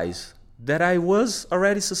realized that I was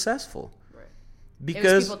already successful. Right.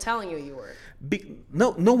 Because it was people telling you were.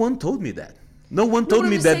 No one told me that. No one told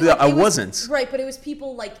me that I wasn't. Right, but it was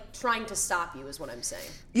people like trying to stop you, is what I'm saying.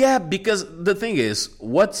 Yeah, because the thing is,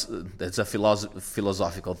 that's a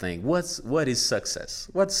philosophical thing. What is success?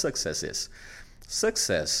 What success is?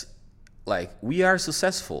 Success, like, we are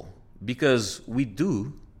successful because we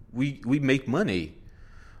make money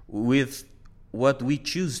with what we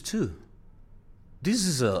choose to. This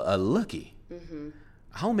is a lucky.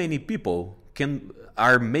 How many people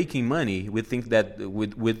are making money with things that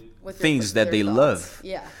with things that they love?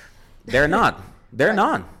 Yeah. They're not. They're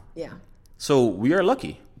not. Yeah. So we are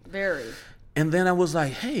lucky. Very. And then I was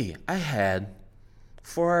like, hey, I had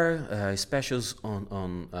 4 specials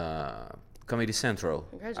on Comedy Central.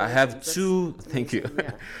 I have 2. Thank you.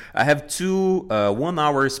 Yeah. I have 2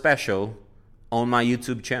 1-hour special on my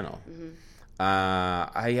YouTube channel.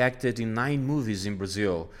 I acted in 9 movies in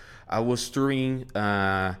Brazil. I was touring,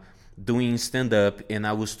 doing stand-up, and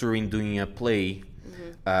I was touring doing a play.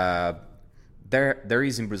 There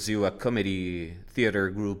is in Brazil a comedy theater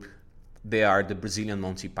group. They are the Brazilian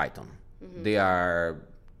Monty Python. They're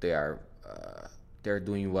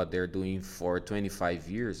doing what they're doing for 25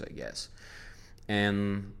 years, I guess.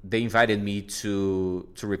 And they invited me to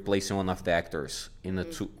replace one of the actors in a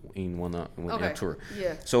tour.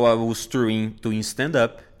 Yeah. So I was touring, doing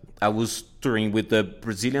stand-up. I was touring with the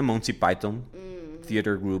Brazilian Monty Python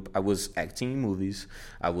theater group. I was acting in movies.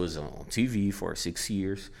 I was on TV for 6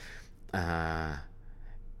 years.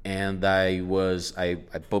 And I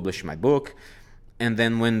published my book. And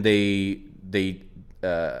then when the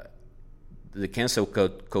cancel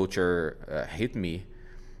culture hit me,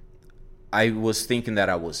 I was thinking that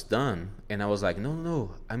I was done, and I was like,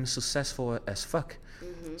 no, I'm successful as fuck.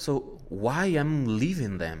 So why I'm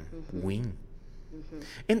leaving them win?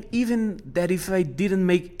 And even that if I didn't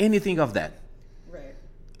make anything of that, right,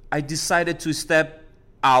 I decided to step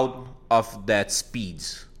out of that speed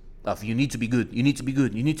of you need to be good, you need to be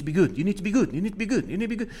good, you need to be good, you need to be good, you need to be good, you need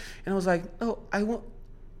to be good. And I was like, oh,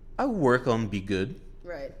 I'll work on be good.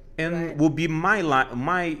 Right. And will be my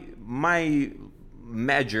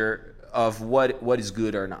measure of what is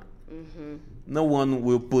good or not. No one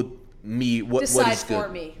will put me what is good. Decide for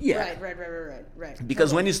me. Yeah. Right.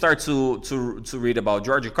 Because when you start to read about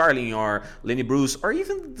George Carlin or Lenny Bruce or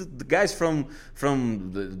even the guys from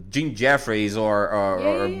Jim Jeffries or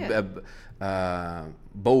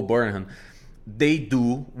Bo Burnham, they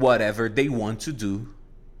do whatever they want to do,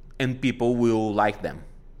 and people will like them.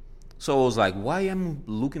 So I was like, why am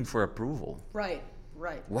I looking for approval? Right.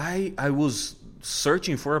 Why I was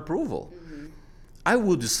searching for approval? I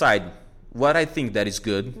will decide what I think that is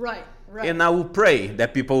good. Right. And I will pray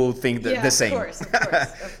that people will think the same. Of course.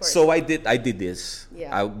 So I did this.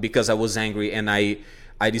 Yeah. Because I was angry, and I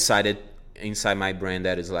decided inside my brain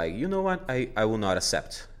that is like, you know what, I will not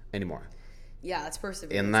accept anymore. Yeah, that's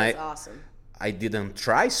perseverance. That's awesome. I didn't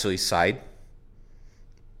try suicide,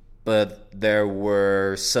 but there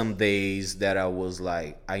were some days that I was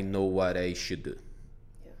like, I know what I should do.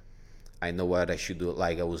 Yeah. I know what I should do.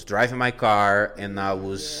 Like I was driving my car and I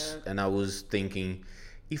was thinking,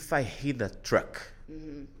 if I hit a truck,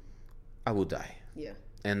 I will die. Yeah.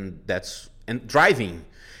 And driving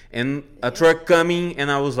and a truck coming,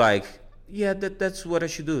 and I was like, yeah, that's what I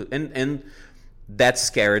should do. And that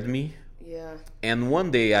scared me. Yeah. And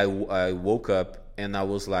one day I woke up and I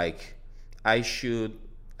was like, I should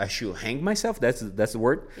hang myself. That's the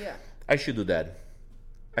word. Yeah. I should do that.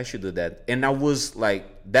 And I was like,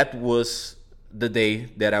 that was the day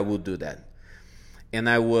that I would do that. And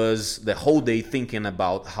I was the whole day thinking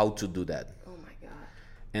about how to do that. Oh my God.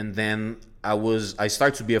 And then I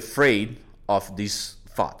started to be afraid of this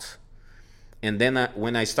thought. And then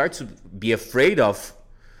when I start to be afraid of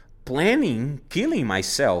planning killing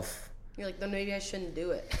myself, you're like, then maybe I shouldn't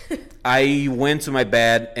do it. I went to my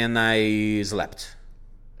bed and I slept.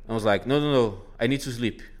 I was like, no, I need to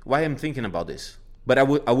sleep. Why am I thinking about this? But I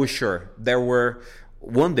was sure. There were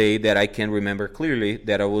one day that I can remember clearly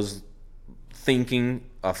that I was thinking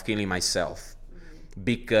of killing myself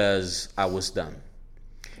because I was done.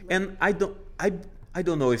 And I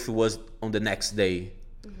don't know if it was on the next day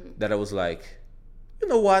that I was like, you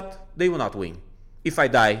know what? They will not win. If I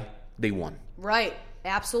die, they won. Right.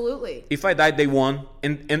 Absolutely. If I die, they won,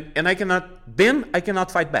 and I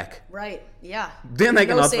cannot fight back. Right. Yeah. Then I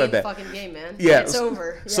cannot fight back. Fucking game, man. Yeah. It's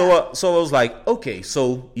over. Yeah. So I was like, okay,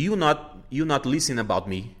 so you not listen about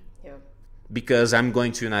me. Yeah. Because I'm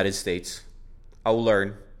going to United States. I will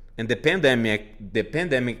learn, and the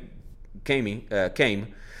pandemic came,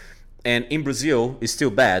 and in Brazil is still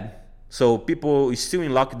bad. So people is still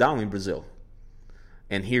in lockdown in Brazil.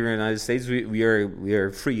 And here in the United States, we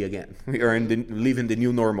are free again. We are living the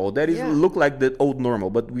new normal. That is look like the old normal,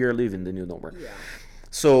 but we are living the new normal. Yeah.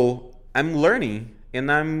 So I'm learning,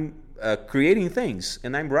 and I'm creating things,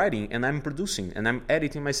 and I'm writing, and I'm producing, and I'm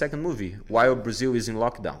editing my second movie while Brazil is in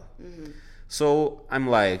lockdown. So I'm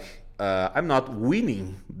like, I'm not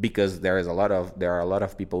winning because there are a lot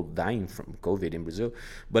of people dying from COVID in Brazil,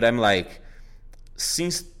 but I'm like,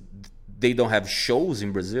 since they don't have shows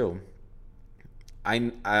in Brazil.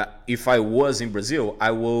 If I was in Brazil,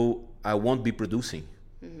 I won't be producing.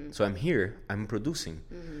 So I'm here, I'm producing,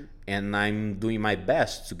 and I'm doing my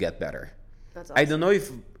best to get better. That's awesome. I don't know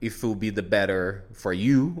if it will be the better for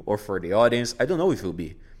you or for the audience. I don't know if it will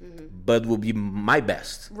be, but it will be my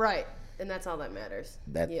best. Right, and that's all that matters.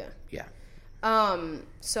 Yeah.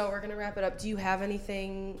 So we're gonna wrap it up. Do you have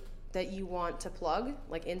anything that you want to plug,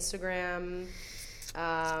 like Instagram?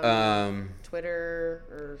 Twitter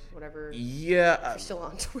or whatever. Yeah, you're still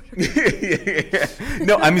on Twitter.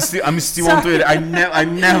 No, I'm still on Twitter. I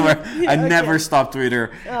never stopped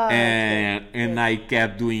Twitter, and I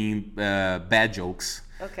kept doing bad jokes.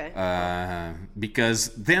 Okay.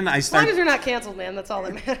 Because then I started. As long as you're not canceled, man, that's all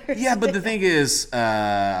that matters. Yeah, but the thing is,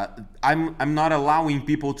 I'm not allowing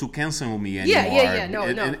people to cancel me anymore. Yeah. No,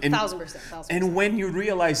 1,000%. And when you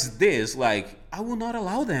realize this, like, I will not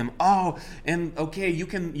allow them. Oh, and okay, you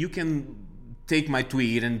can take my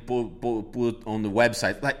tweet and put on the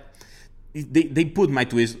website. Like, they put my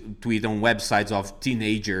tweet on websites of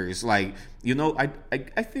teenagers. Like, you know, I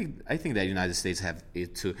think that United States have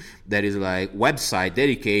it too. That is like website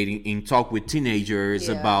dedicating in talk with teenagers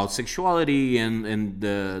about sexuality and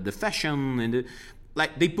the fashion and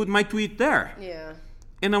like they put my tweet there. Yeah.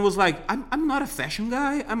 And I was like, I'm not a fashion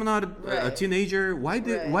guy. I'm not a teenager. Why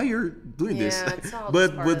you're doing this? It's all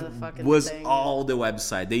but part of the fucking was thing. all the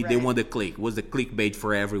website. They want the click. Was the clickbait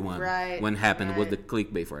for everyone? Right. When happened was the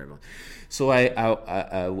clickbait for everyone. So I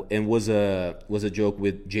and was a joke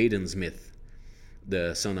with Jaden Smith,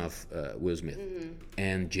 the son of Will Smith,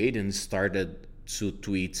 and Jaden started to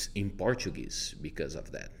tweet in Portuguese because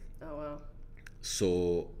of that. Oh wow.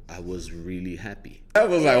 So I was really happy. I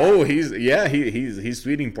was like, oh, he's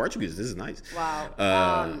tweeting Portuguese. This is nice.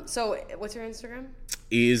 Wow. So what's your Instagram?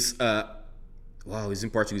 It's in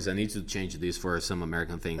Portuguese. I need to change this for some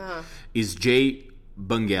American thing. Is J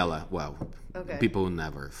Banguela. Wow. Okay. People will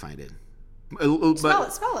never find it.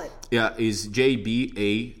 Spell it. Yeah, is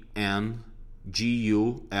JBANGULA.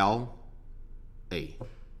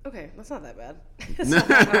 Okay, that's not that bad. It's not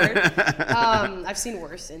that hard. I've seen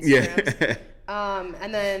worse Instagrams. Yeah.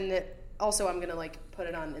 And then also I'm gonna like put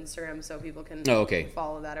it on Instagram so people can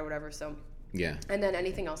follow that or whatever. So yeah. And then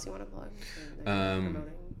anything else you want to plug?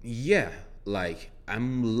 Yeah, like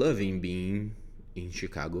I'm loving being in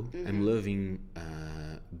Chicago. I'm loving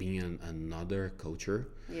being another culture.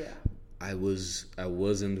 Yeah. I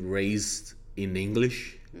wasn't raised in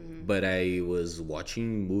English, but I was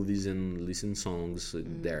watching movies and listening songs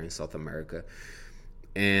there in South America,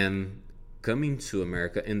 and coming to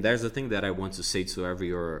America. And there's a thing that I want to say to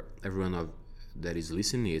everyone that is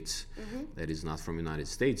listening that is not from United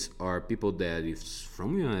States, or people that is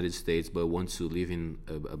from United States but want to live in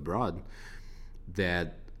abroad,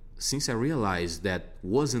 that since I realized that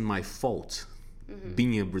wasn't my fault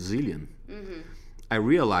being a Brazilian, I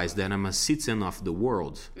realized that I'm a citizen of the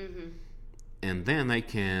world, and then I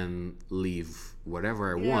can live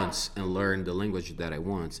whatever I want and learn the language that I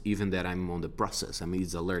want, even that I'm on the process. I mean,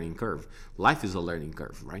 it's a learning curve. Life is a learning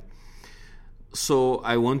curve, right? So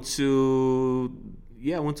I want to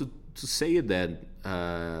say that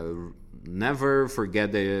never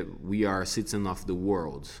forget that we are citizens of the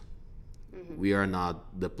world. We are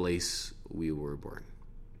not the place we were born.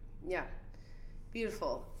 Yeah,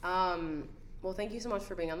 beautiful. Well, thank you so much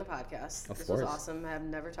for being on the podcast. This was awesome. I have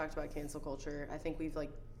never talked about cancel culture. I think we've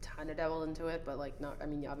kind of dabbled into it, but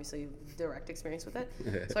obviously direct experience with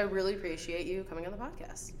it. So I really appreciate you coming on the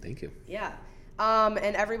podcast. Thank you. Yeah.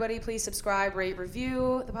 And everybody, please subscribe, rate,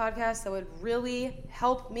 review the podcast. That would really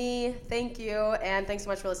help me. Thank you. And thanks so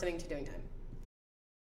much for listening to Doing Time.